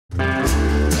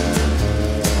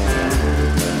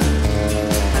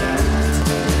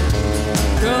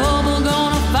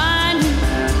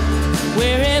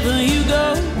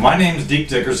My name's Deke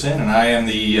Dickerson, and I am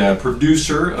the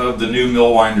producer of the new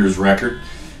Millwinders record.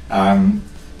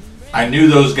 I knew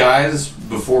those guys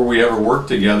before we ever worked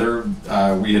together.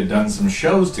 We had done some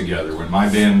shows together when my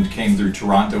band came through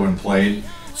Toronto and played.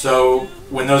 So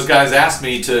when those guys asked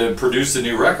me to produce the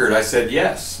new record, I said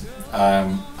yes. I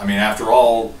mean, after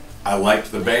all, I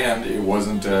liked the band. It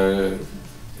wasn't a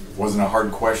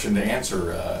hard question to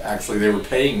answer. Actually, they were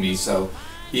paying me, so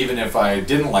even if I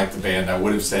didn't like the band, I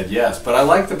would have said yes. But I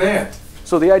like the band.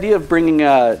 So the idea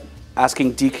of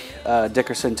asking Deke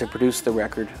Dickerson to produce the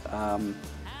record,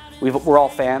 we're all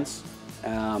fans,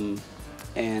 and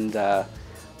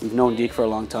we've known Deke for a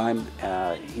long time.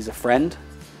 He's a friend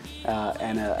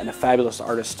and a fabulous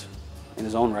artist in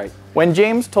his own right. When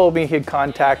James told me he'd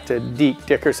contacted Deke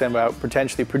Dickerson about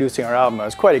potentially producing our album, I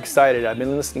was quite excited. I'd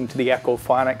been listening to the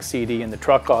Echophonic CD in the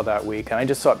truck all that week, and I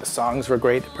just thought the songs were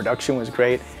great, the production was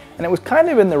great, and it was kind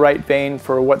of in the right vein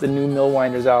for what the new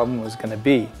Millwinders album was going to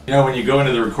be. You know, when you go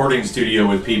into the recording studio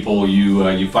with people,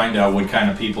 you find out what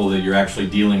kind of people that you're actually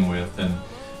dealing with, and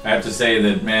I have to say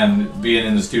that, man, being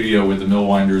in the studio with the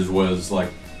Millwinders was like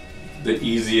the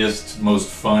easiest, most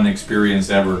fun experience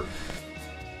ever.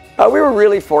 We were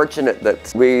really fortunate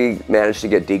that we managed to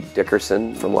get Deke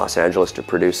Dickerson from Los Angeles to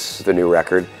produce the new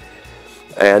record,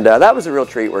 and that was a real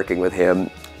treat working with him.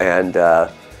 And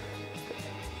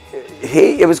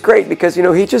it was great because, you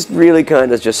know, he just really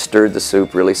kind of just stirred the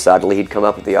soup really subtly. He'd come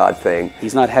up with the odd thing.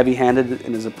 He's not heavy-handed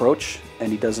in his approach,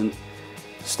 and he doesn't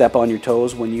step on your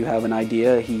toes when you have an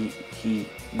idea. He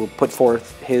will put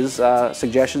forth his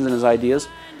suggestions and his ideas,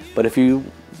 but if you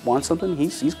want something,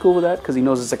 he's cool with that because he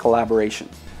knows it's a collaboration.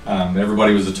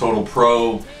 Everybody was a total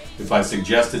pro. If I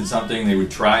suggested something, they would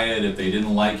try it. If they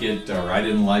didn't like it or I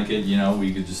didn't like it, you know,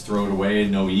 we could just throw it away,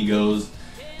 no egos.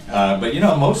 But, you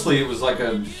know, mostly it was like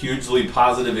a hugely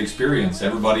positive experience.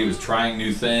 Everybody was trying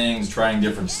new things, trying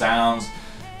different sounds,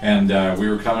 and we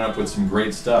were coming up with some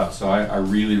great stuff. So I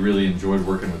really, really enjoyed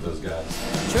working with those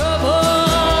guys.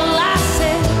 Trouble.